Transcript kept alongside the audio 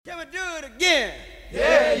Can we do it again?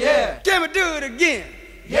 Yeah, yeah. Can we do it again?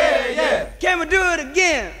 Yeah, yeah. Can we do it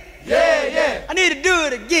again? Yeah, yeah. I need to do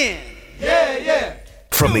it again. Yeah, yeah.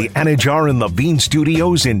 From the Anajar and Levine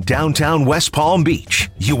Studios in downtown West Palm Beach,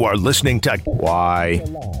 you are listening to Why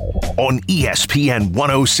on ESPN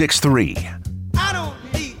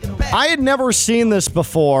 106.3. I had never seen this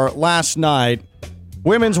before last night.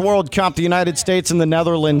 Women's World Cup, the United States and the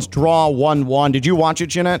Netherlands draw 1-1. Did you watch it,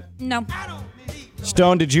 Jeanette? No.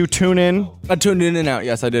 Stone, did you tune in? I tuned in and out.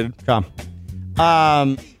 Yes, I did.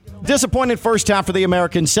 Okay. Disappointed first half for the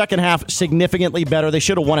Americans. Second half, significantly better. They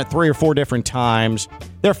should have won it 3 or 4 different times.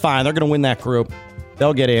 They're fine. They're going to win that group.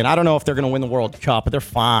 They'll get in. I don't know if they're going to win the World Cup, but they're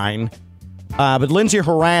fine. But Lindsey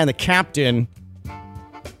Horan, the captain,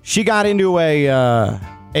 she got into a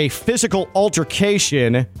physical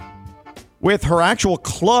altercation with her actual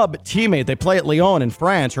club teammate. They play at Lyon in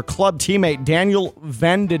France. Her club teammate, Daniel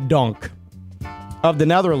Van de Donk of the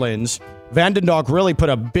Netherlands. Van den Donk really put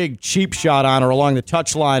a big cheap shot on her along the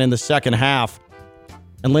touchline in the second half.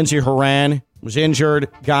 And Lindsey Horan was injured,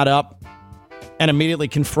 got up, and immediately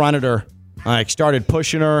confronted her. Started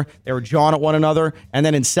pushing her. They were jawing at one another. And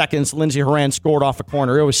then in seconds, Lindsey Horan scored off a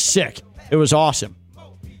corner. It was sick. It was awesome.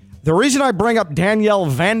 The reason I bring up Danielle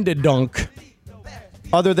Van de Donk,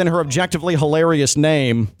 other than her objectively hilarious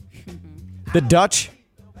name, the Dutch,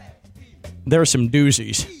 there are some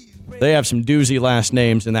doozies. They have some doozy last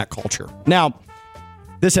names in that culture. Now,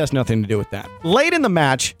 this has nothing to do with that. Late in the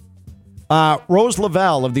match, Rose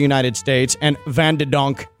Lavelle of the United States and Van de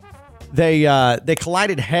Donk, they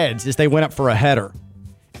collided heads as they went up for a header.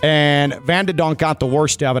 And Van de Donk got the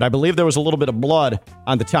worst of it. I believe there was a little bit of blood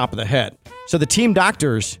on the top of the head. So the team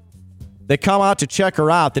doctors, they come out to check her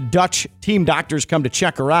out. The Dutch team doctors come to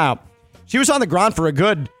check her out. She was on the ground for a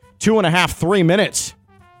good 2.5, 3 minutes.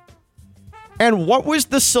 And what was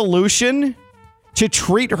the solution to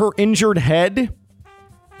treat her injured head?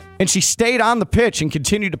 And she stayed on the pitch and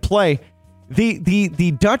continued to play.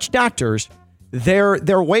 The Dutch doctors,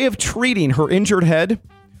 their way of treating her injured head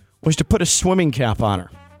was to put a swimming cap on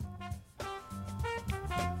her.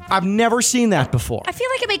 I've never seen that before. I feel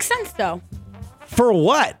like it makes sense though. For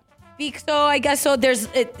what? So I guess so. There's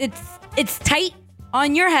it's tight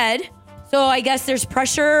on your head. So I guess there's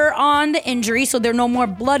pressure on the injury, so there's no more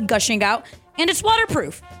blood gushing out. And it's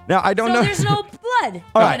waterproof. Now I don't know. So there's no blood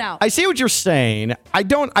coming out. I see what you're saying. I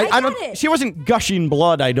don't. She wasn't gushing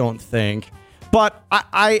blood. I don't think. But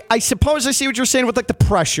I suppose I see what you're saying with like the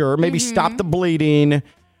pressure. Maybe stop the bleeding.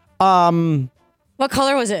 What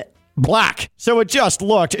color was it? Black. So it just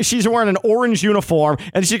looked. She's wearing an orange uniform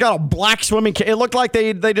and she got a black swimming cap. It looked like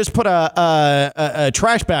they just put a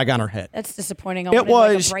trash bag on her head. That's disappointing. It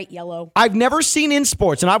was like a bright yellow. I've never seen in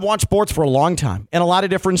sports, and I've watched sports for a long time in a lot of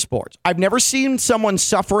different sports. I've never seen someone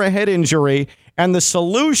suffer a head injury and the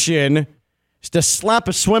solution is to slap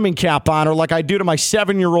a swimming cap on her like I do to my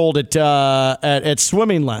 7-year-old at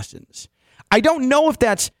swimming lessons. I don't know if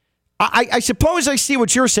that's. I suppose I see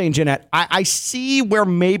what you're saying, Jeanette. I see where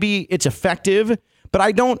maybe it's effective, but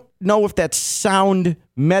I don't know if that's sound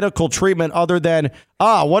medical treatment other than,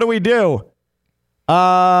 what do we do?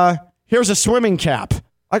 Here's a swimming cap.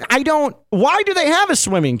 Like, why do they have a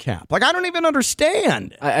swimming cap? Like, I don't even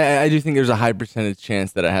understand. I do think there's a high percentage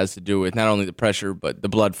chance that it has to do with not only the pressure, but the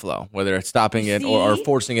blood flow, whether it's stopping it or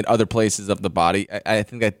forcing it other places of the body. I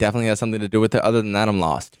think that definitely has something to do with it. Other than that, I'm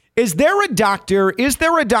lost. Is there a doctor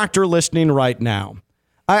listening right now?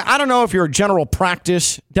 I don't know if you're a general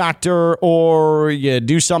practice doctor or you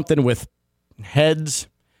do something with heads.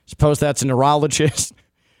 Suppose that's a neurologist.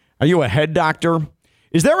 Are you a head doctor?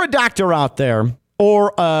 Is there a doctor out there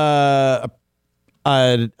or I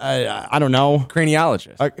don't know.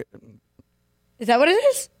 Craniologist. Is that what it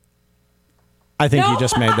is? I think you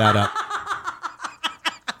just made that up.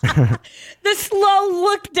 The slow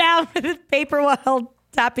look down at the paper while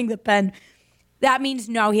tapping the pen. That means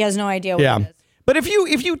no, he has no idea what it is. But if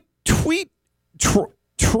you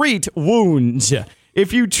treat wounds,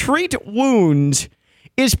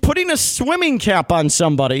 is putting a swimming cap on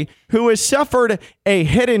somebody who has suffered a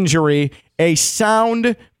head injury a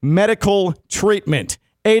sound medical treatment?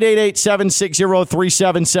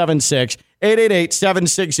 888-760-3776.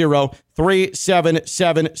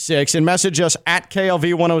 888-760-3776. And message us at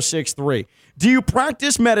KLV1063. Do you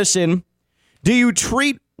practice medicine? Do you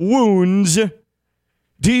treat wounds?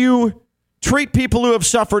 Do you treat people who have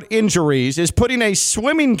suffered injuries? Is putting a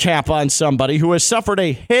swimming cap on somebody who has suffered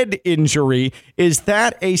a head injury, is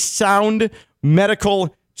that a sound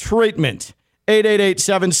medical treatment?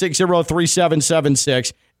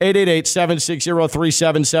 888-760-3776.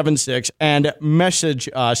 888-760-3776. And message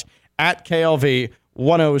us at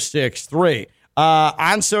KLV1063.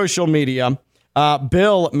 On social media,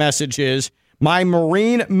 Bill messages, my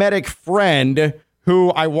Marine medic friend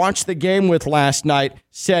who I watched the game with last night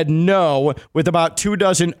said no with about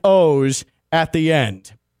 24 O's at the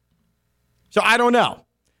end. So I don't know.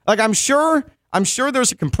 Like, I'm sure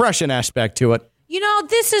there's a compression aspect to it. You know,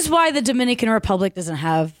 this is why the Dominican Republic doesn't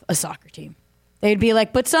have a soccer team. They'd be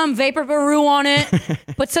like, put some Vapor Baru on it,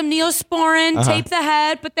 put some Neosporin, tape the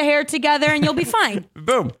head, put the hair together, and you'll be fine.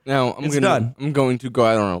 Boom. Now, I'm going to go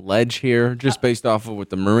out on a ledge here, just based off of what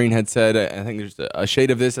the Marine had said. I think there's a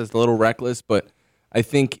shade of this that's a little reckless, but I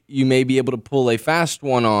think you may be able to pull a fast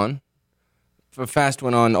one on. A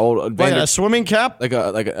swimming cap? Like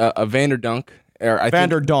a Vanderdunk.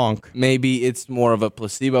 Vanderdonk. Maybe it's more of a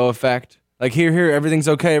placebo effect. Like, here, everything's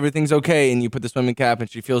okay, and you put the swimming cap, and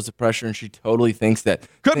she feels the pressure, and she totally thinks that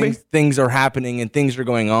things are happening and things are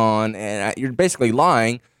going on, and you're basically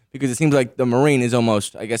lying, because it seems like the Marine is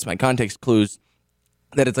almost, I guess my context clues,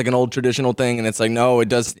 that it's like an old traditional thing, and it's like, no, it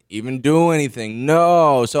doesn't even do anything.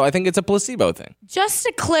 No. So I think it's a placebo thing. Just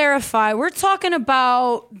to clarify, we're talking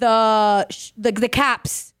about the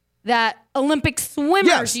caps that Olympic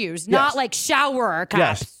swimmers use, not like shower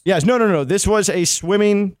caps. Yes. No. This was a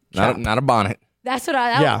swimming cap. Not a bonnet. That's what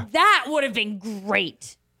that would have been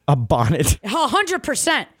great. A bonnet.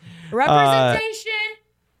 100%. Representation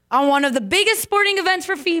on one of the biggest sporting events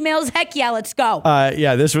for females. Heck yeah, let's go.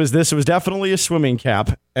 This was definitely a swimming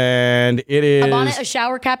cap, and it is a bonnet, a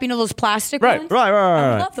shower cap. You know those plastic ones? Right.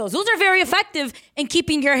 I love those. Those are very effective in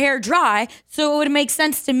keeping your hair dry. So it would make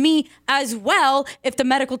sense to me as well if the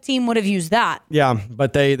medical team would have used that. Yeah,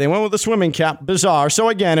 but they went with a swimming cap. Bizarre. So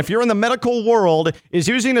again, if you're in the medical world, is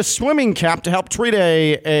using a swimming cap to help treat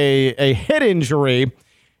a head injury,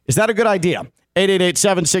 is that a good idea?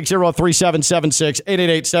 888-760-3776,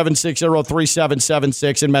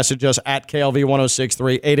 888-760-3776, and message us at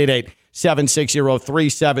KLV1063,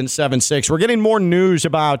 888-760-3776. We're getting more news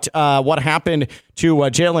about what happened to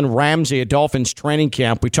Jalen Ramsey at Dolphins training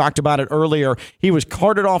camp. We talked about it earlier. He was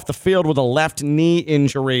carted off the field with a left knee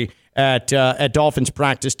injury at Dolphins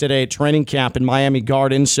practice today at training camp in Miami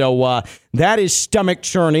Gardens. So that is stomach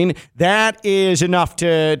churning. That is enough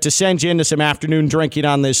to send you into some afternoon drinking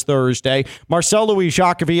on this Thursday. Marcel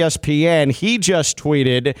Louis-Jacques of ESPN, he just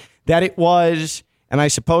tweeted that it was, and I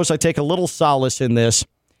suppose I take a little solace in this,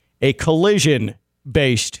 a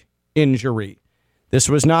collision-based injury. This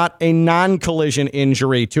was not a non-collision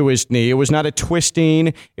injury to his knee. It was not a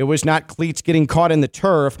twisting. It was not cleats getting caught in the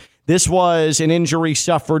turf. This was an injury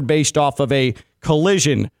suffered based off of a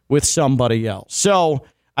collision with somebody else. So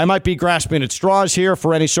I might be grasping at straws here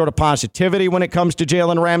for any sort of positivity when it comes to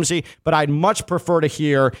Jalen Ramsey, but I'd much prefer to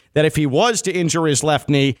hear that if he was to injure his left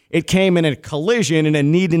knee, it came in a collision in a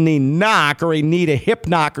knee-to-knee knock or a knee-to-hip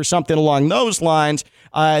knock or something along those lines.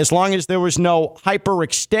 As long as there was no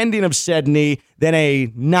hyperextending of said knee, then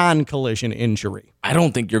a non-collision injury. I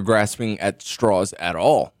don't think you're grasping at straws at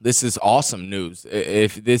all. This is awesome news.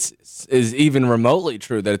 If this is even remotely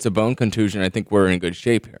true that it's a bone contusion, I think we're in good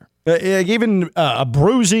shape here. Even a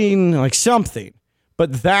bruising, like something.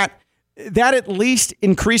 But that at least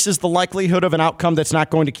increases the likelihood of an outcome that's not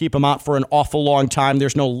going to keep him out for an awful long time.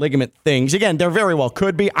 There's no ligament things. Again, there very well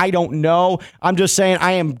could be. I don't know. I'm just saying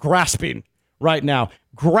I am grasping right now.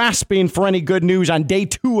 Grasping for any good news on day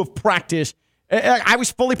 2 of practice. I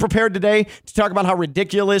was fully prepared today to talk about how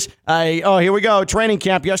ridiculous. Here we go. Training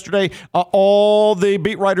camp yesterday. All the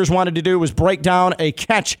beat writers wanted to do was break down a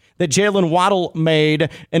catch that Jalen Waddle made,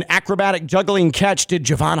 an acrobatic juggling catch. Did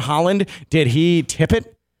Javon Holland, did he tip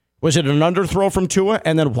it? Was it an underthrow from Tua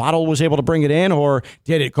and then Waddle was able to bring it in? Or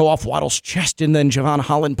did it go off Waddle's chest and then Javon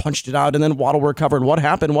Holland punched it out and then Waddle recovered? What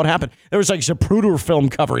happened? There was like Zapruder film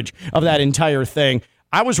coverage of that entire thing.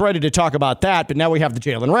 I was ready to talk about that, but now we have the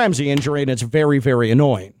Jalen Ramsey injury, and it's very, very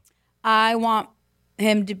annoying. I want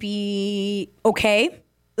him to be okay.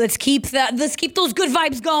 Let's keep those good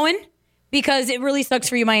vibes going, because it really sucks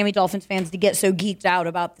for you Miami Dolphins fans to get so geeked out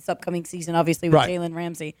about this upcoming season, obviously, with Jalen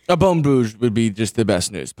Ramsey. A bone bruise would be just the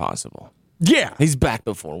best news possible. Yeah. He's back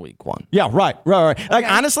before week 1. Yeah, right. Like,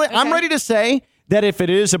 honestly, I'm ready to say that if it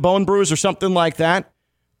is a bone bruise or something like that,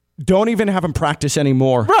 don't even have him practice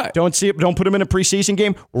anymore. Right. Don't put him in a preseason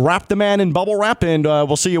game. Wrap the man in bubble wrap, and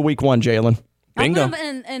we'll see you week 1, Jalen. Bingo.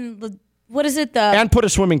 And what is it? And put a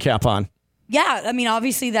swimming cap on. Yeah, I mean,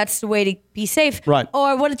 obviously that's the way to be safe. Right.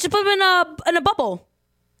 Or just put him in a bubble.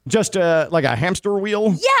 Just like a hamster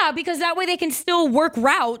wheel? Yeah, because that way they can still work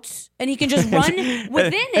routes and he can just run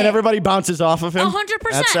within it. And everybody bounces off of him? 100%.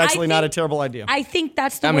 That's actually not a terrible idea. I think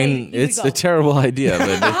that's the way I mean, it's a terrible idea.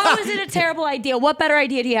 But how is it a terrible idea? What better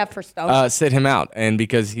idea do you have for Stone? sit him out. And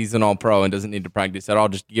because he's an all-pro and doesn't need to practice at all,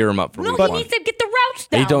 just gear him up for week he one. needs to get the routes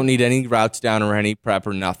down. He don't need any routes down or any prep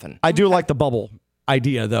or nothing. I do like the bubble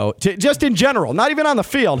idea, though. Just in general, not even on the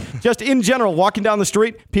field, just in general, walking down the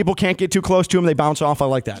street, people can't get too close to him. They bounce off. I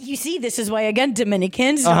like that. You see, this is why, again,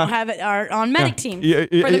 Dominicans don't have it are on medic teams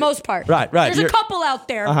for the most part. Right. There's a couple out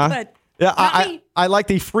there, but I like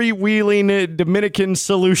the freewheeling Dominican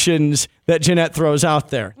solutions that Jeanette throws out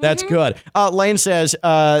there. That's good. Lane says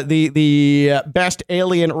the best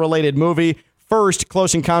alien-related movie. First,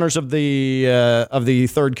 Close Encounters of the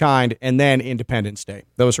Third Kind, and then Independence Day.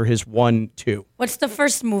 Those are his 1, 2. What's the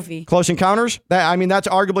first movie? Close Encounters? That's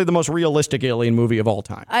arguably the most realistic alien movie of all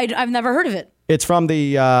time. I've never heard of it. It's from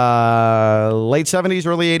the late 70s,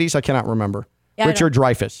 early 80s. I cannot remember. Yeah, Richard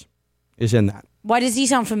Dreyfuss is in that. Why does he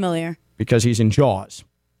sound familiar? Because he's in Jaws.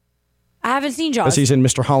 I haven't seen Jaws. Because he's in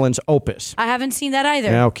Mr. Holland's Opus. I haven't seen that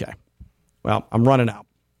either. Okay. Well, I'm running out.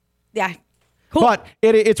 Yeah. Cool. But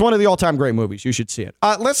it's one of the all-time great movies. You should see it.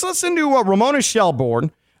 Let's listen to Ramona Shelburne.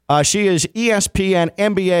 She is ESPN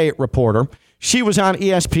NBA reporter. She was on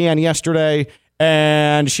ESPN yesterday,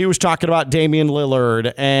 and she was talking about Damian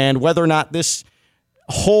Lillard and whether or not this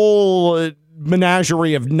whole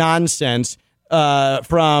menagerie of nonsense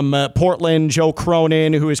from Portland, Joe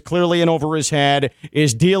Cronin, who is clearly in over his head,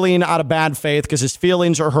 is dealing out of bad faith because his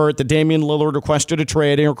feelings are hurt that Damian Lillard requested a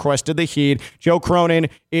trade and requested the Heat. Joe Cronin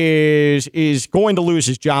is going to lose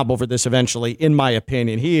his job over this eventually, in my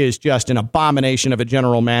opinion. He is just an abomination of a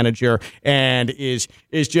general manager and is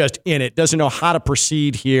just in it. Doesn't know how to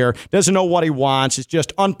proceed here. Doesn't know what he wants. It's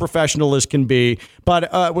just unprofessional as can be.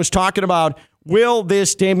 But was talking about, will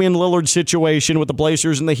this Damian Lillard situation with the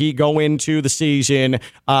Blazers and the Heat go into the season?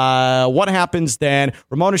 What happens then?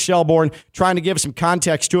 Ramona Shelburne trying to give some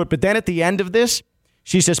context to it. But then at the end of this,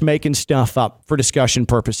 she's just making stuff up for discussion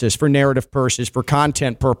purposes, for narrative purposes, for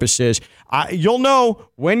content purposes. You'll know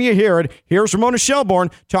when you hear it. Here's Ramona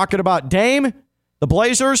Shelburne talking about Dame, the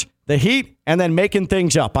Blazers, the Heat, and then making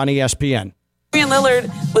things up on ESPN. Damian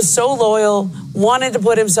Lillard was so loyal, wanted to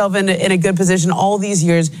put himself in a good position all these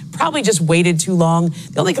years, probably just waited too long.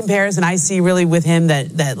 The only comparison I see really with him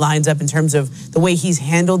that lines up in terms of the way he's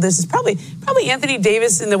handled this is probably Anthony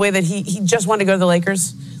Davis in the way that he just wanted to go to the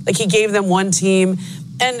Lakers. Like, he gave them one team.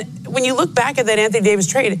 And when you look back at that Anthony Davis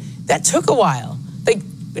trade, that took a while. Like,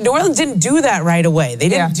 New Orleans didn't do that right away. They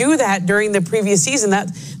didn't do that during the previous season.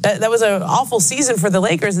 That was an awful season for the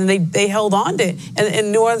Lakers, and they held on to it.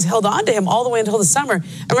 And New Orleans held on to him all the way until the summer.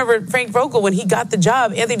 I remember Frank Vogel, when he got the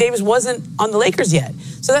job, Anthony Davis wasn't on the Lakers yet.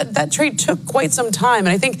 So that trade took quite some time,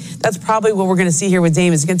 and I think that's probably what we're going to see here with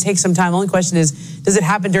Dame. It's going to take some time. The only question is, does it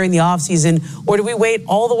happen during the offseason, or do we wait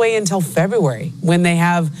all the way until February when they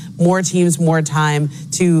have more teams, more time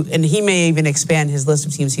to, and he may even expand his list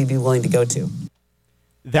of teams he'd be willing to go to.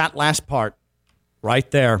 That last part right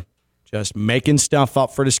there, just making stuff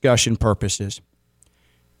up for discussion purposes.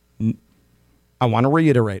 I want to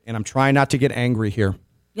reiterate, and I'm trying not to get angry here.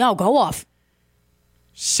 No, go off.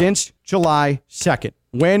 Since July 2nd,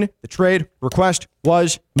 when the trade request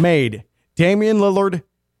was made, Damian Lillard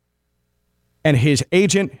and his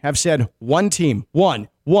agent have said one team. One.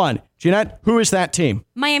 Jeanette, who is that team?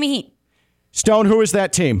 Miami Heat. Stone, who is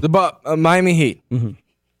that team? The Miami Heat. Mm-hmm.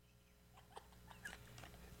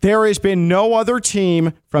 There has been no other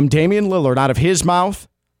team from Damian Lillard out of his mouth,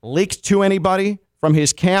 leaked to anybody from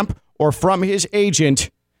his camp or from his agent,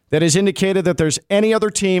 that has indicated that there's any other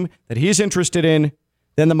team that he's interested in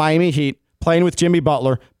than the Miami Heat, playing with Jimmy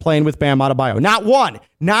Butler, playing with Bam Adebayo. Not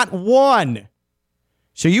one.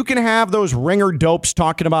 So you can have those ringer dopes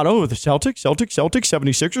talking about, the Celtics,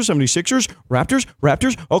 76ers,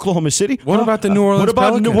 Raptors, Oklahoma City. What about the New Orleans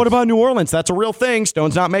Pelicans? What about New Orleans? That's a real thing.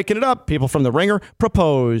 Stone's not making it up. People from the ringer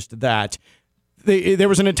proposed that. There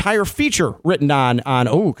was an entire feature written on,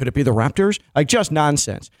 could it be the Raptors? Like, just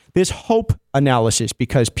nonsense. This hope analysis,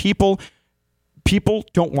 because people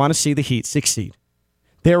don't want to see the Heat succeed.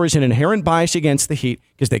 There is an inherent bias against the Heat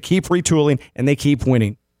because they keep retooling and they keep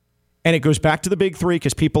winning. And it goes back to the big three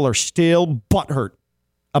because people are still butthurt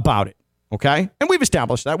about it. Okay? And we've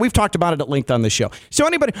established that. We've talked about it at length on this show. So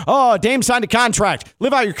anybody, Dame signed a contract.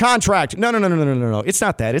 Live out your contract. No. It's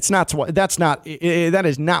not that. That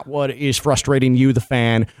is not what is frustrating you, the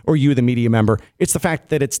fan, or you, the media member. It's the fact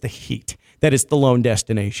that it's the Heat that is the lone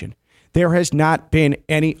destination. There has not been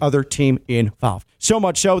any other team involved. So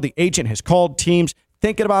much so, the agent has called teams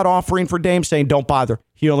thinking about offering for Dame, saying, don't bother.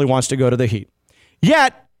 He only wants to go to the Heat.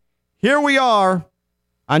 Yet, here we are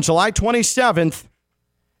on July 27th,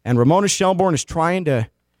 and Ramona Shelburne is trying to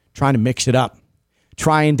mix it up,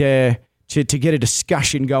 trying to get a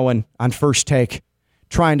discussion going on First Take,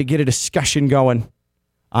 trying to get a discussion going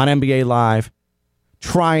on NBA Live,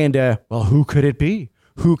 trying to, well, who could it be?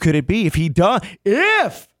 Who could it be if he does?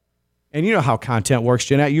 And you know how content works,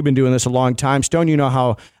 Jeanette. You've been doing this a long time. Stone, you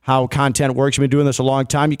know how content works. You've been doing this a long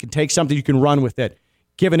time. You can take something, you can run with it.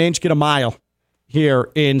 Give an inch, get a mile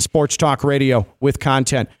here in Sports Talk Radio with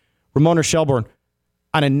content. Ramona Shelburne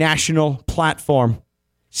on a national platform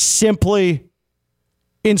simply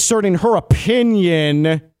inserting her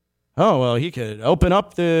opinion. Oh, well, he could open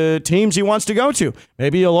up the teams he wants to go to.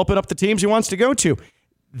 Maybe he'll open up the teams he wants to go to.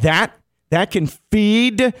 That can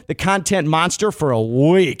feed the content monster for a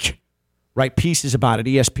week. Write pieces about it,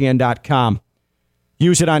 ESPN.com.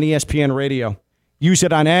 Use it on ESPN Radio. Use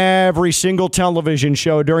it on every single television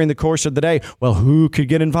show during the course of the day. Well, who could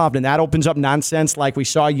get involved? And that opens up nonsense like we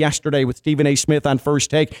saw yesterday with Stephen A. Smith on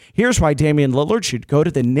First Take. Here's why Damian Lillard should go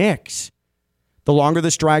to the Knicks. The longer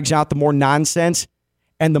this drags out, the more nonsense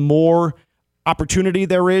and the more opportunity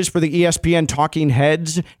there is for the ESPN talking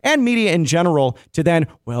heads and media in general to then,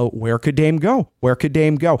 well, where could Dame go? Where could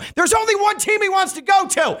Dame go? There's only one team he wants to go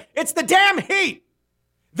to. It's the damn Heat.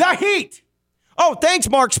 The Heat. Oh, thanks,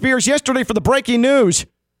 Mark Spears, yesterday for the breaking news.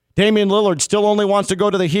 Damian Lillard still only wants to go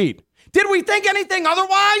to the Heat. Did we think anything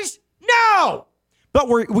otherwise? No. But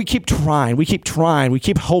we keep trying. We keep trying. We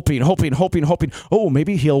keep hoping. Oh,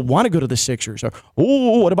 maybe he'll want to go to the Sixers. Or,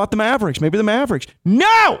 oh, what about the Mavericks? Maybe the Mavericks.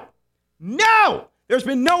 No. There's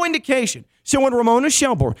been no indication. So when Ramona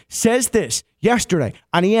Shelburne says this yesterday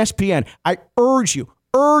on ESPN, I urge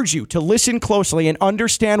you to listen closely and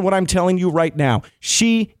understand what I'm telling you right now.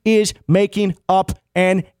 She is making up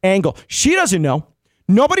an angle. She doesn't know.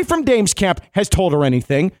 Nobody from Dame's camp has told her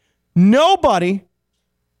anything. Nobody,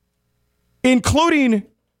 including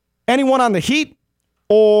anyone on the Heat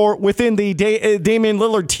or within the Damian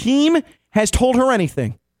Lillard team, has told her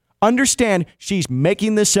anything. Understand, she's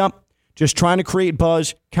making this up, just trying to create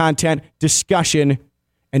buzz, content, discussion,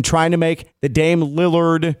 and trying to make the Dame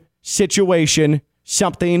Lillard situation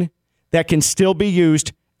something that can still be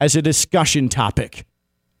used as a discussion topic.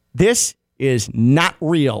 This is not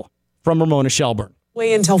real from Ramona Shelburne.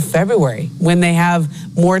 Wait until February when they have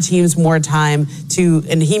more teams, more time to,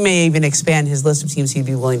 and he may even expand his list of teams he'd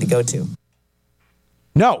be willing to go to.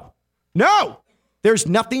 No. There's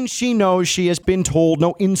nothing she knows. She has been told,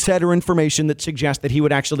 no insider information that suggests that he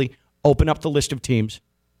would actually open up the list of teams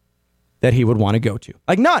that he would want to go to.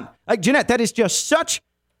 Like none. Like Jeanette, that is just such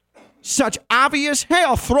obvious, hey,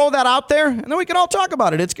 I'll throw that out there, and then we can all talk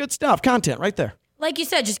about it. It's good stuff. Content right there. Like you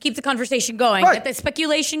said, just keep the conversation going. Right. Get the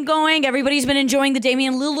speculation going. Everybody's been enjoying the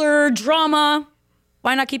Damian Lillard drama.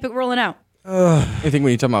 Why not keep it rolling out? I think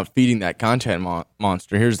when you talk about feeding that content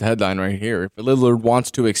monster, here's the headline right here. If Lillard wants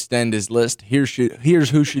to extend his list, here's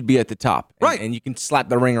who should be at the top. Right. And you can slap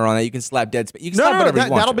the ringer on that. You can slap dead space. You can slap whatever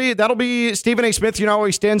you want. That'll be Stephen A. Smith. You know how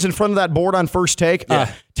he stands in front of that board on First Take.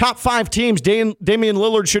 Yeah. Top 5 teams Damian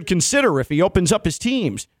Lillard should consider if he opens up his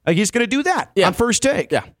teams. He's going to do that on First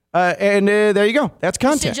Take. Yeah. And there you go. That's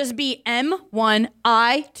content. It should just be M1,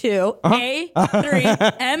 I2,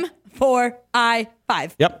 A3, M4,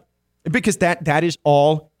 I5. Yep. Because that is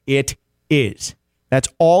all it is. That's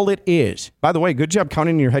all it is. By the way, good job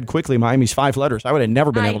counting in your head quickly Miami's 5 letters. I would have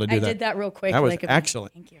never been able to do that. I did that real quick. That was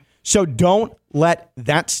excellent. Thank you. So don't let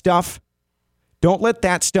that stuff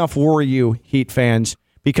worry you, Heat fans,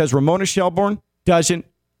 because Ramona Shelburne doesn't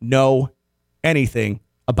know anything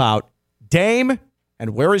about Dame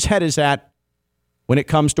and where his head is at when it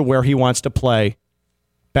comes to where he wants to play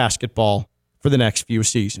basketball for the next few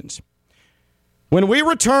seasons. When we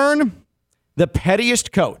return, the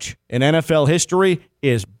pettiest coach in NFL history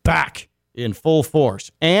is back in full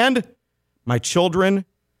force. And my children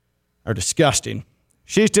are disgusting.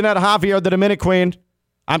 She's Jeanette Javier, the Dominic Queen.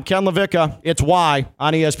 I'm Ken LaVicka. It's Why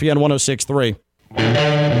on ESPN 106.3.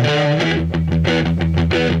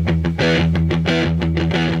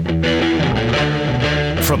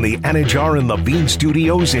 From the Anajar and Levine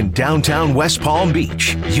Studios in downtown West Palm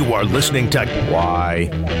Beach, you are listening to Why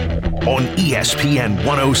on ESPN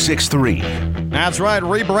 106.3. That's right,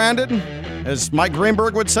 rebranded, as Mike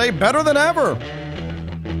Greenberg would say, better than ever.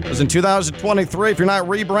 Because in 2023, if you're not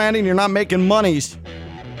rebranding, you're not making monies.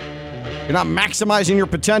 You're not maximizing your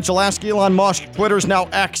potential. Ask Elon Musk. Twitter's now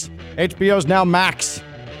X. HBO's now Max.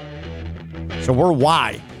 So we're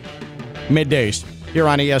Why. Middays here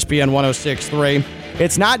on ESPN 106.3.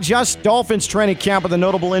 It's not just Dolphins training camp with a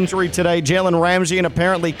notable injury today. Jalen Ramsey, an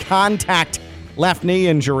apparently contact left knee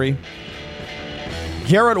injury.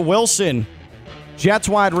 Garrett Wilson Jets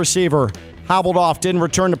wide receiver hobbled off, didn't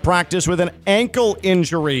return to practice with an ankle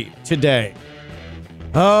injury today.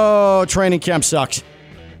 Oh, training camp sucks.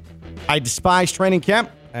 I despise training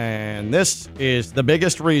camp, and this is the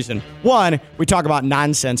biggest reason. One, we talk about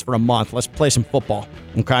nonsense for a month. Let's play some football,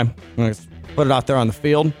 okay? Let's put it out there on the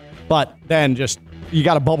field. But then you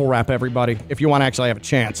got to bubble wrap everybody if you want to actually have a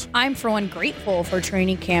chance. I'm, for one, grateful for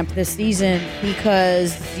training camp this season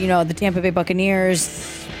because, the Tampa Bay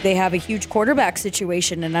Buccaneers, they have a huge quarterback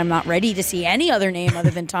situation, and I'm not ready to see any other name other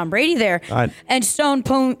than Tom Brady there. And Stone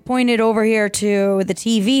pointed over here to the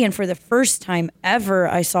TV, and for the first time ever,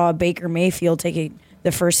 I saw Baker Mayfield taking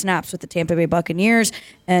the first snaps with the Tampa Bay Buccaneers.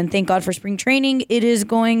 And thank God for spring training. It is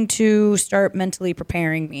going to start mentally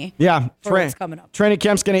preparing me for what's coming up. Training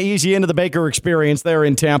camp's going to ease you into the Baker experience there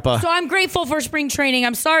in Tampa. So I'm grateful for spring training.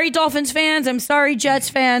 I'm sorry, Dolphins fans. I'm sorry, Jets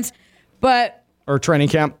fans. But or training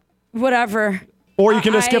camp. Whatever. Or you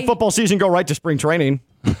can just skip football season, go right to spring training.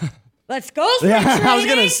 Let's go, spring training. I was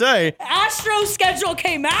going to say. Astro schedule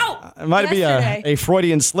came out. It might be a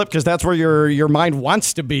Freudian slip because that's where your mind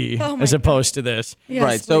wants to be as opposed to this. Yes,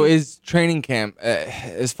 right. Please. So is training camp,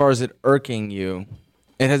 as far as it irking you,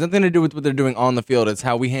 it has nothing to do with what they're doing on the field. It's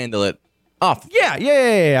how we handle it off.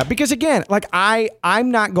 Yeah. Because again,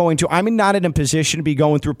 I'm not in a position to be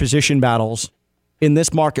going through position battles in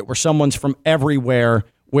this market where someone's from everywhere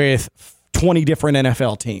with 20 different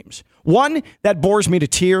NFL teams. One, that bores me to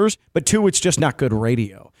tears, but two, it's just not good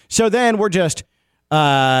radio. So then we're just,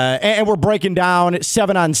 and we're breaking down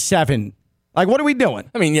 7-on-7. Like, what are we doing?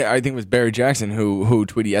 I mean, I think it was Barry Jackson who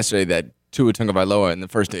tweeted yesterday that Tua Tagovailoa in the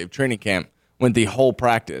first day of training camp went the whole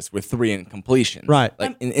practice with 3 incompletions. Right.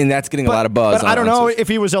 And that's getting a lot of buzz. But I don't know if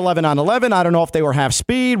he was 11-on-11. I don't know if they were half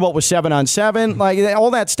speed. What was 7-on-7? Like,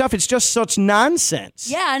 all that stuff. It's just such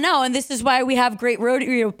nonsense. Yeah, no, and this is why we have great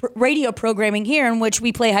radio programming here in which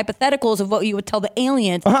we play hypotheticals of what you would tell the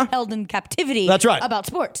aliens held in captivity about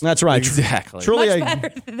sports. That's right. Exactly.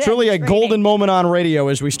 Truly a golden moment on radio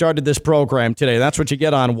as we started this program today. That's what you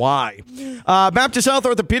get on Why. Baptist Health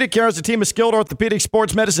Orthopedic Care is a team of skilled orthopedic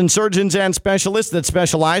sports medicine surgeons and specialists that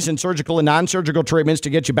specialize in surgical and non-surgical treatments to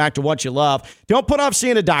get you back to what you love. Don't put off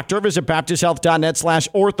seeing a doctor. Visit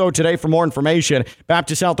baptisthealth.net/ortho today for more information.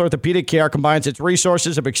 Baptist Health Orthopedic Care combines its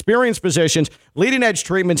resources of experienced physicians, leading-edge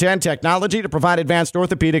treatments, and technology to provide advanced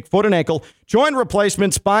orthopedic, foot and ankle, joint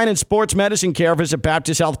replacement, spine, and sports medicine care. Visit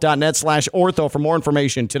baptisthealth.net/ortho for more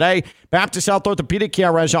information today. Baptist Health Orthopedic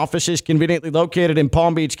Care has offices conveniently located in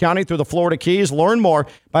Palm Beach County through the Florida Keys. Learn more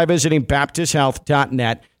by visiting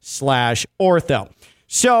baptisthealth.net/ortho.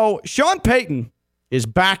 So Sean Payton is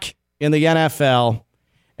back in the NFL,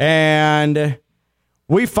 and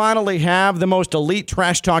we finally have the most elite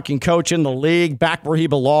trash-talking coach in the league back where he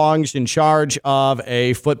belongs, in charge of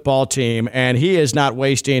a football team, and he is not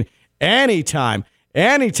wasting any time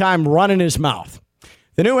running his mouth.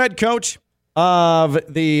 The new head coach of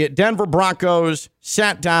the Denver Broncos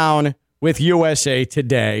sat down with USA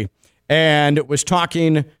Today and was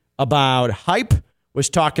talking about hype, was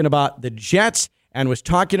talking about the Jets, and was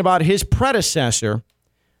talking about his predecessor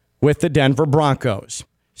with the Denver Broncos.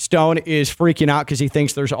 Stone is freaking out because he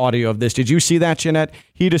thinks there's audio of this. Did you see that, Jeanette?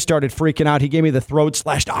 He just started freaking out. He gave me the throat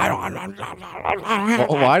slash. Why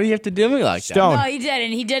do you have to do me like that? No, he did,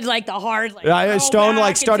 and he did like the hard.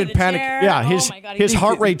 Stone started panicking. Yeah, his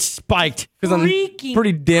heart rate spiked because I'm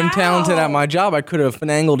pretty damn talented at my job. I could have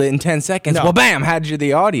finagled it in 10 seconds. No. Well, bam, had you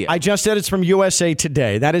the audio. I just said it's from USA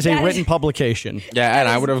Today. That is a written publication. Yeah, and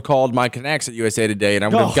I would have called my connects at USA Today, and I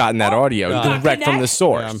would have gotten that audio direct from the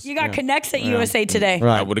source. You got connects at USA Today.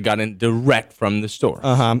 Right. I would have gotten direct from the store.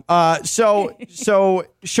 So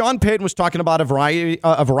Sean Payton was talking about a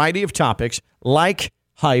variety of topics, like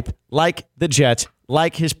hype, like the Jets,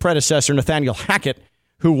 like his predecessor Nathaniel Hackett,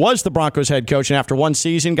 who was the Broncos head coach, and after one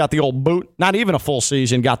season got the old boot, not even a full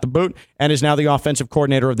season, got the boot, and is now the offensive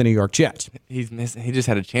coordinator of the New York Jets. He just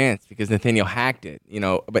had a chance because Nathaniel hacked it,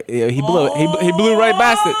 but he blew it. He blew right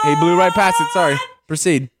past it. He blew right past it. Sorry.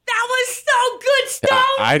 Proceed. That was so good,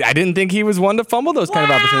 Stone. I didn't think he was one to fumble those kind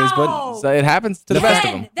of opportunities, but it happens to the best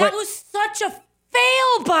of them. That was such a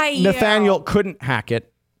fail by you. Nathaniel couldn't hack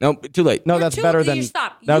it. Nope, too late. No, that's better than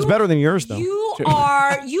stop. That was better than yours, though.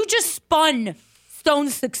 You just spun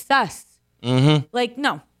Stone's success. Mm-hmm.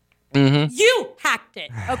 No. Mm-hmm. You hacked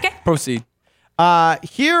it. Okay. Proceed.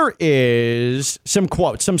 Here is some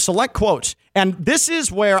quotes, some select quotes, and this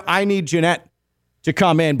is where I need Jeanette to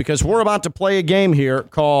come in because we're about to play a game here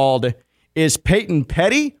called "Is Peyton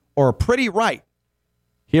Petty or Pretty Right?"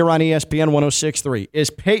 Here on ESPN 106.3. Is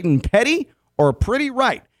Peyton petty or pretty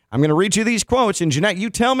right? I'm going to read you these quotes, and Jeanette, you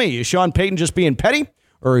tell me, is Sean Payton just being petty,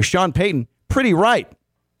 or is Sean Payton pretty right?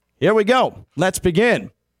 Here we go. Let's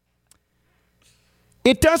begin.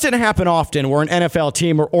 It doesn't happen often where an NFL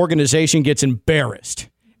team or organization gets embarrassed.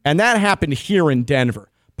 And that happened here in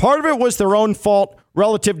Denver. Part of it was their own fault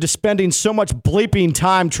relative to spending so much bleeping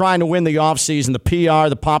time trying to win the offseason, the PR,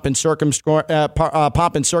 the pomp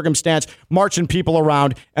and circumstance, marching people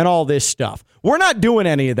around, and all this stuff. We're not doing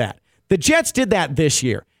any of that. The Jets did that this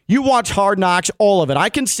year. You watch Hard Knocks, all of it. I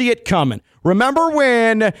can see it coming. Remember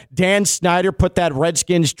when Dan Snyder put that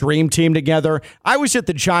Redskins dream team together? I was at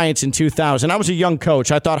the Giants in 2000. I was a young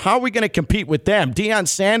coach. I thought, how are we going to compete with them? Deion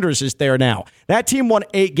Sanders is there now. That team won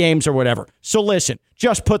 8 games or whatever. So listen,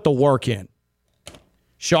 just put the work in.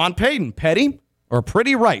 Sean Payton, petty or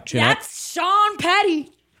pretty right, Jeanette? That's Sean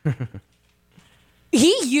Petty.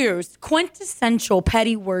 He used quintessential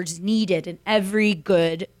petty words needed in every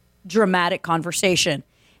good dramatic conversation.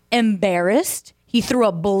 Embarrassed. He threw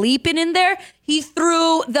a bleeping in there. He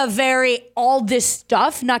threw the very all this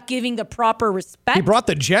stuff, not giving the proper respect. He brought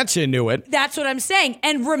the Jets into it. That's what I'm saying.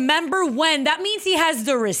 And remember when, that means he has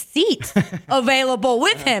the receipt available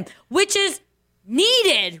with him, which is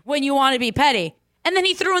needed when you want to be petty. And then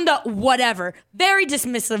he threw in the whatever. Very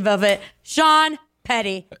dismissive of it. Sean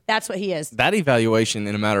Petty. That's what he is. That evaluation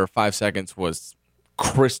in a matter of 5 seconds was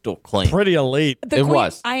crystal clean. Pretty elite. It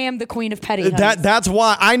was. I am the queen of petty. That's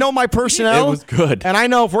why I know my personnel. It was good. And I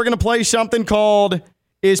know if we're going to play something called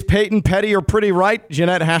Is Peyton Petty or Pretty Right,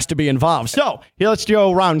 Jeanette has to be involved. So here, let's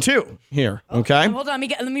go round 2 here. Okay. Hold on.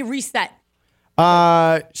 Let me reset.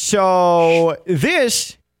 So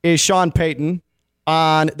this is Sean Payton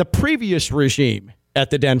on the previous regime at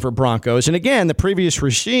the Denver Broncos. And again, the previous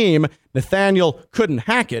regime, Nathaniel couldn't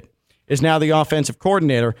hack it, is now the offensive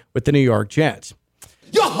coordinator with the New York Jets.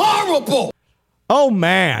 You're horrible! Oh,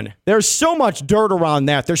 man. There's so much dirt around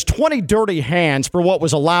that. There's 20 dirty hands for what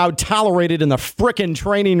was allowed, tolerated in the frickin'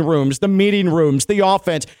 training rooms, the meeting rooms, the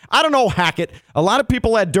offense. I don't know, Hackett. A lot of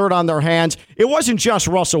people had dirt on their hands. It wasn't just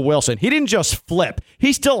Russell Wilson. He didn't just flip.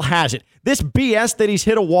 He still has it. This BS that he's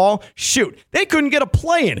hit a wall, shoot, they couldn't get a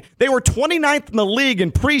play in. They were 29th in the league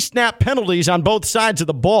in pre-snap penalties on both sides of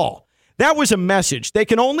the ball. That was a message. They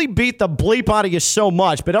can only beat the bleep out of you so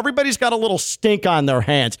much, but everybody's got a little stink on their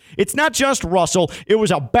hands. It's not just Russell. It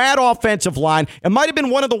was a bad offensive line. It might have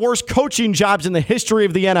been one of the worst coaching jobs in the history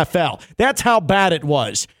of the NFL. That's how bad it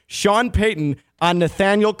was. Sean Payton on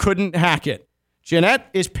Nathaniel couldn't hack it. Jeanette,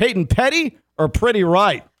 is Payton petty or pretty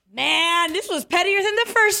right? Man, this was pettier than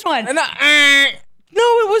the first one. No,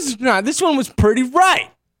 it was not. This one was pretty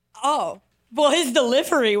right. Oh. Well, his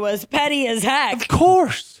delivery was petty as heck. Of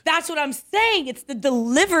course. That's what I'm saying. It's the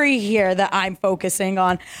delivery here that I'm focusing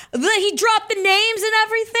on. He dropped the names and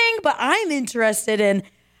everything, but I'm interested in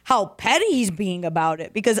how petty he's being about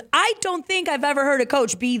it, because I don't think I've ever heard a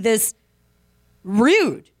coach be this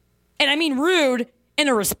rude. And I mean rude in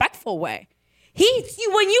a respectful way.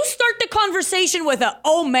 When you start the conversation with a,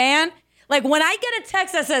 oh man, like when I get a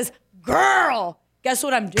text that says, girl, guess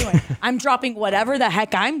what I'm doing? I'm dropping whatever the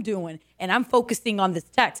heck I'm doing, and I'm focusing on this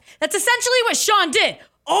text. That's essentially what Sean did.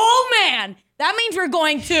 Oh, man. That means we're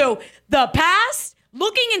going to the past,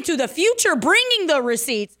 looking into the future, bringing the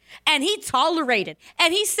receipts, and he tolerated.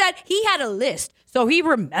 And he said he had a list, so he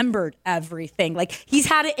remembered everything. Like, he's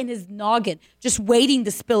had it in his noggin, just waiting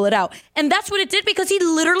to spill it out. And that's what it did, because he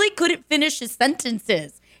literally couldn't finish his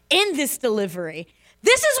sentences in this delivery.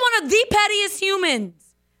 This is one of the pettiest humans,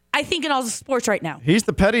 I think, in all the sports right now. He's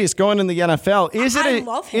the pettiest going in the NFL. I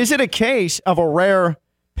love him. Is it a case of a rare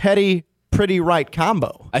petty, pretty right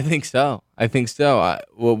combo? I think so.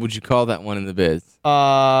 What would you call that one in the biz?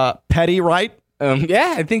 Petty right?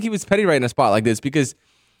 Yeah, I think he was petty right in a spot like this, because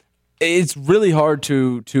it's really hard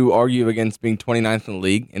to argue against being 29th in the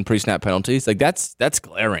league in pre-snap penalties. Like, that's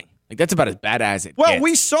glaring. Like, that's about as bad as it gets.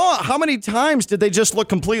 We saw how many times did they just look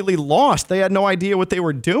completely lost? They had no idea what they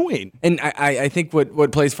were doing. And I think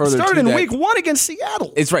what plays further started to in that, week 1 against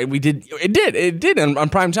Seattle. It's right. It did on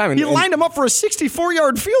prime time. He lined him up for a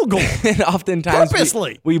 64-yard field goal. And oftentimes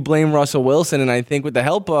purposely. We blame Russell Wilson, and I think with the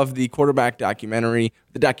help of the quarterback documentary,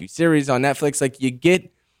 the docuseries on Netflix, like, you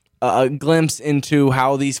get a glimpse into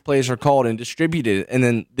how these plays are called and distributed, and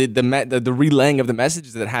then the relaying of the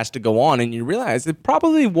messages that has to go on, and you realize it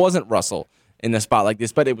probably wasn't Russell in a spot like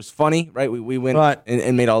this, but it was funny, right? We went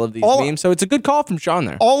and made all of these memes, so it's a good call from Sean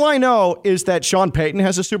there. All I know is that Sean Payton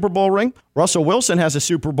has a Super Bowl ring, Russell Wilson has a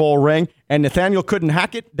Super Bowl ring, and Nathaniel couldn't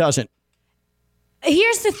hack it, doesn't.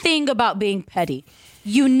 Here's the thing about being petty.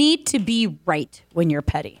 You need to be right when you're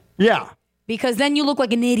petty. Yeah. Because then you look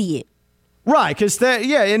like an idiot. Right, because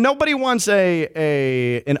and nobody wants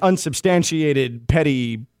an unsubstantiated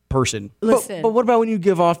petty person. Listen. But what about when you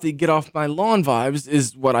get off my lawn vibes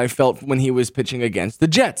is what I felt when he was pitching against the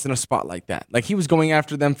Jets in a spot like that. Like he was going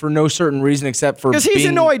after them for no certain reason except for because he's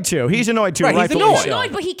annoyed too. He's annoyed too. Right, he's rightfully annoyed.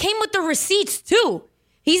 so. But he came with the receipts too.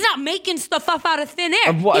 He's not making stuff up out of thin air.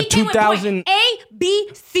 Of what, he came with 2000 point A, B,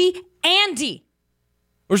 C, and D.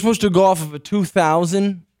 We're supposed to go off of a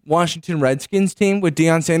 2000 Washington Redskins team with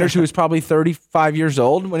Deion Sanders, who was probably 35 years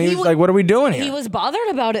old when he was like, what are we doing here? He was bothered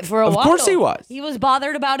about it for a while. Of course he was. He was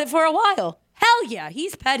bothered about it for a while. Hell yeah,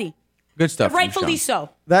 he's petty. Good stuff. Rightfully so.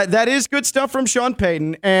 That is good stuff from Sean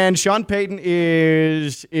Payton, and Sean Payton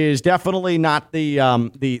is definitely not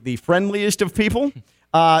the friendliest of people.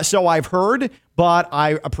 So I've heard, but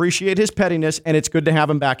I appreciate his pettiness, and it's good to have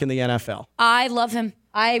him back in the NFL. I love him.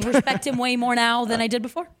 I respect him way more now than I did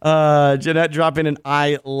before. Jeanette dropping an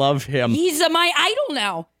I love him. He's my idol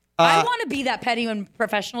now. I want to be that petty in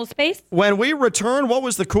professional space. When we return, what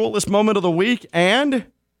was the coolest moment of the week, and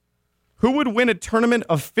who would win a tournament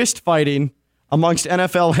of fist fighting amongst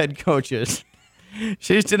NFL head coaches?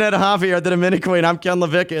 She's Jeanette Javier, the Dominican Queen. I'm Ken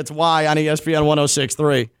Levicka. It's Y on ESPN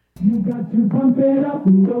 106.3. You got to pump it up,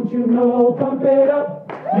 don't you know? Pump it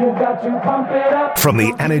up. You got to pump it up. From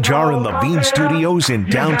the Anajar and Levine Studios in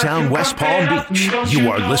downtown West Palm Beach,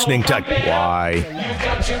 you are listening to Why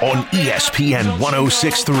on ESPN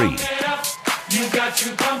 106.3.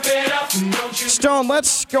 Stone,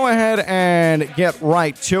 let's go ahead and get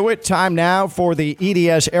right to it. Time now for the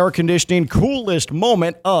EDS Air Conditioning coolest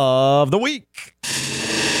moment of the week.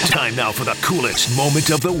 Time now for the coolest moment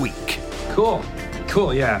of the week. Cool,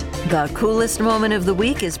 yeah. The coolest moment of the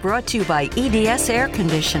week is brought to you by EDS Air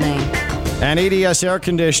Conditioning. And EDS Air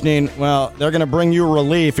Conditioning, well, they're going to bring you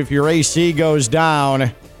relief if your AC goes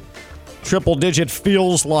down. Triple digit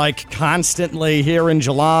feels like constantly here in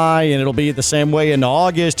July, and it'll be the same way in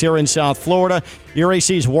August here in South Florida. Your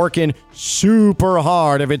AC is working super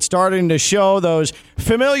hard. If it's starting to show those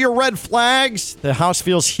familiar red flags, the house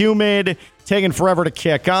feels humid, taking forever to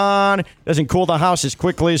kick on, doesn't cool the house as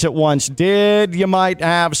quickly as it once did, you might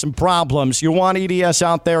have some problems. You want EDS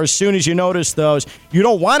out there as soon as you notice those. You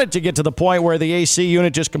don't want it to get to the point where the AC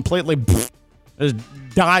unit just completely just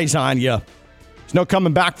dies on you. There's no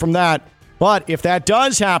coming back from that. But if that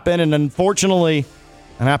does happen, and unfortunately it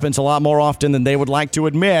happens a lot more often than they would like to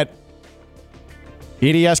admit,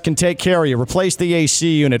 EDS can take care of you. Replace the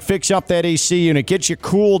AC unit. Fix up that AC unit. Get you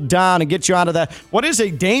cooled down and get you out of that. What is a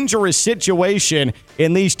dangerous situation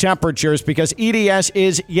in these temperatures? Because EDS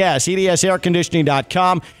is yes.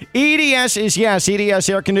 EDSairconditioning.com. EDS is yes.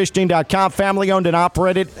 EDSairconditioning.com. Family owned and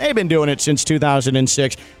operated. They've been doing it since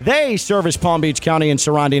 2006. They service Palm Beach County and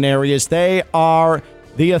surrounding areas. They are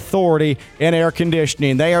the authority in air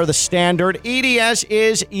conditioning. They are the standard. EDS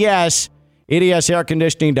is yes.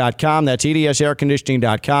 EDSairconditioning.com. That's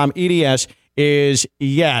EDSairconditioning.com. EDS is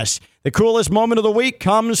yes. The coolest moment of the week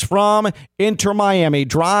comes from Inter Miami.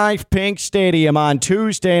 Drive Pink Stadium on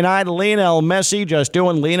Tuesday night. Lionel Messi just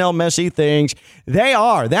doing Lionel Messi things. They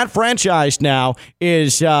are. That franchise now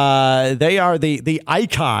is, they are the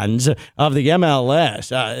icons of the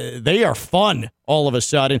MLS. They are fun all of a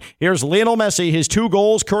sudden. Here's Lionel Messi, his 2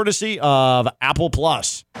 goals courtesy of Apple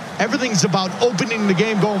Plus. Everything's about opening the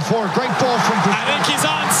game going forward. Great ball from... I think he's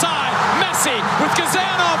onside. Messi with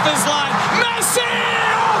Kazan off his line. Messi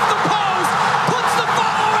off the post. Puts the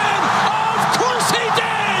follow in. Of course he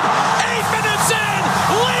did. 8 minutes in.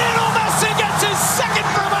 Lionel Messi gets his second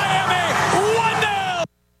for Miami. 1-0.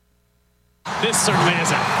 This certainly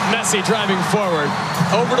isn't. Messi driving forward.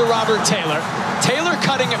 Over to Robert Taylor. Taylor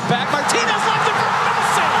cutting it back. Martinez left it for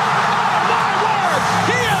Messi. Oh my word.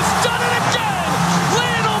 He has done it again.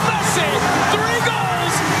 Lionel Messi. 3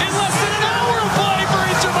 goals in less than an hour of play for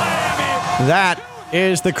Inter Miami. That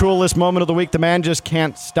is the coolest moment of the week. The man just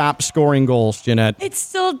can't stop scoring goals, Jeanette.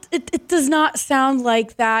 It does not sound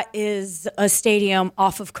like that is a stadium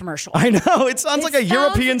off of commercial. I know. It sounds like a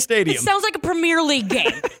European stadium. It sounds like a Premier League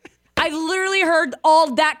game. I literally heard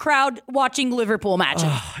all that crowd watching Liverpool matches.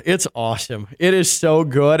 It's awesome. It is so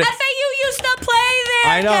good. FAU used to play there.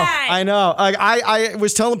 I know. I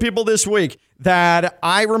was telling people this week that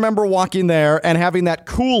I remember walking there and having that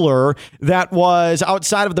cooler that was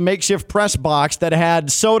outside of the makeshift press box that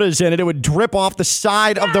had sodas in it. It would drip off the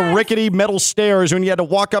side of the rickety metal stairs when you had to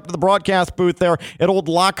walk up to the broadcast booth there at Old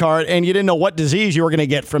Lockhart, and you didn't know what disease you were going to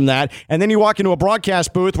get from that. And then you walk into a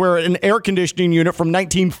broadcast booth where an air conditioning unit from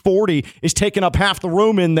 1940 is taking up half the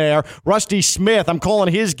room in there. Rusty Smith, I'm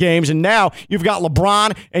calling his games, and now you've got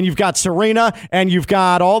LeBron, and you've got Serena, and you've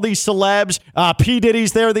got all these celebs. P.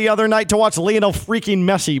 Diddy's there the other night to watch Lionel freaking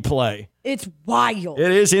Messi play. It's wild.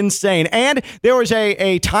 It is insane. And there was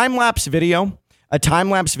a time-lapse video a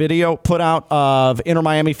time-lapse video put out of Inter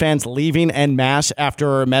Miami fans leaving en masse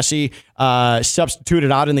after Messi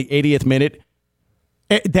substituted out in the 80th minute.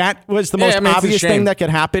 That was the most obvious thing that could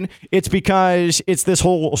happen. It's because it's this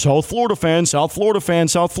whole South Florida fan.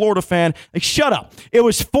 Like, shut up. It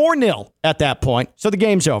was 4-0 at that point, so the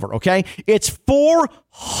game's over, okay? It's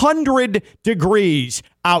 400 degrees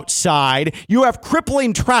outside. You have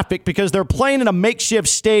crippling traffic because they're playing in a makeshift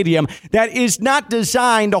stadium that is not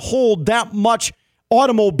designed to hold that much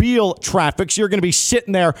automobile traffic. So you're going to be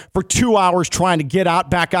sitting there for 2 hours trying to get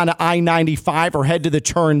out back onto I-95 or head to the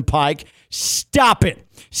Turnpike. Stop it.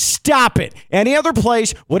 Stop it. Any other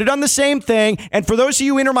place would have done the same thing. And for those of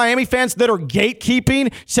you Inter Miami fans that are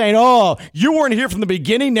gatekeeping, saying, oh, you weren't here from the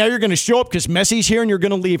beginning, now you're going to show up because Messi's here and you're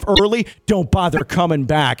going to leave early, don't bother coming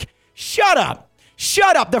back. Shut up.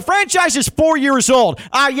 Shut up. The franchise is 4 years old.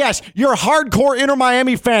 Yes, your hardcore Inter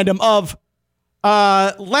Miami fandom of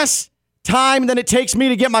less time than it takes me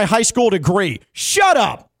to get my high school degree. Shut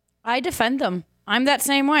up. I defend them. I'm that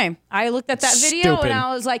same way. I looked at that video and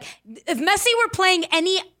I was like, if Messi were playing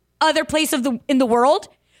any other place in the world,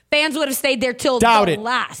 fans would have stayed there till the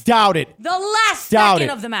last. Doubt it. The last second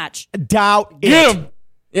of the match. Doubt it. Get him.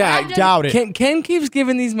 Yeah, I doubt it. Ken keeps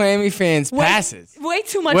giving these Miami fans passes. Way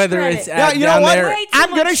too much Whether credit. it's you know what? there.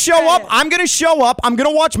 I'm going to show up. I'm going to show up. I'm going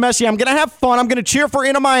to watch Messi. I'm going to have fun. I'm going to cheer for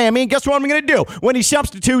Inter Miami. And guess what I'm going to do? When he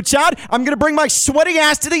substitutes out, I'm going to bring my sweaty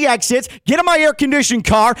ass to the exits, get in my air-conditioned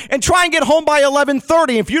car, and try and get home by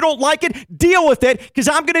 11:30. If you don't like it, deal with it, because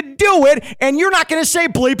I'm going to do it, and you're not going to say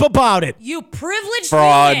bleep about it. You privileged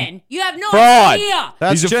Fraud. man. You have no Fraud. idea.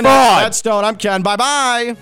 That's He's a Jeanette. fraud. That's Stone. I'm Ken. Bye-bye.